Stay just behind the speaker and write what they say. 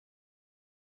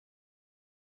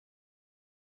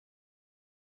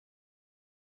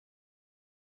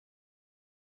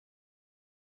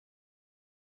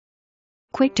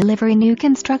quick delivery new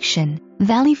construction,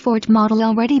 Valley Fort model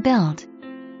already built.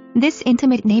 This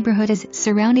intimate neighborhood is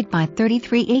surrounded by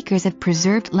 33 acres of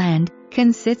preserved land,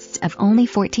 consists of only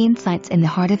 14 sites in the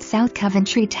heart of South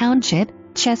Coventry Township,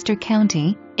 Chester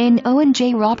County, in Owen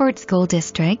J. Roberts School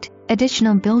District.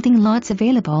 Additional building lots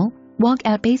available: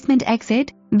 walkout basement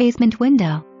exit, basement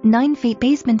window, 9 feet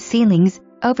basement ceilings,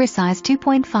 oversized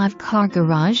 2.5 car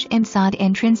garage inside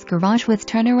entrance garage with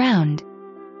turnaround.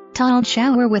 Tiled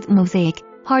shower with mosaic,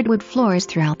 hardwood floors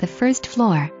throughout the first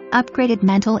floor, upgraded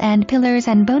mantel and pillars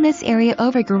and bonus area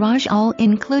over garage, all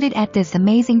included at this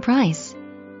amazing price.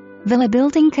 Villa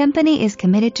Building Company is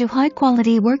committed to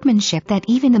high-quality workmanship that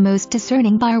even the most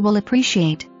discerning buyer will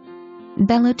appreciate.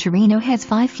 Bello Terreno has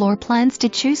 5 floor plans to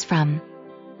choose from.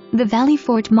 The Valley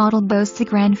Fort model boasts a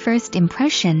grand first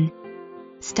impression: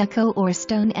 stucco or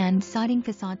stone and siding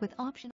facade with optional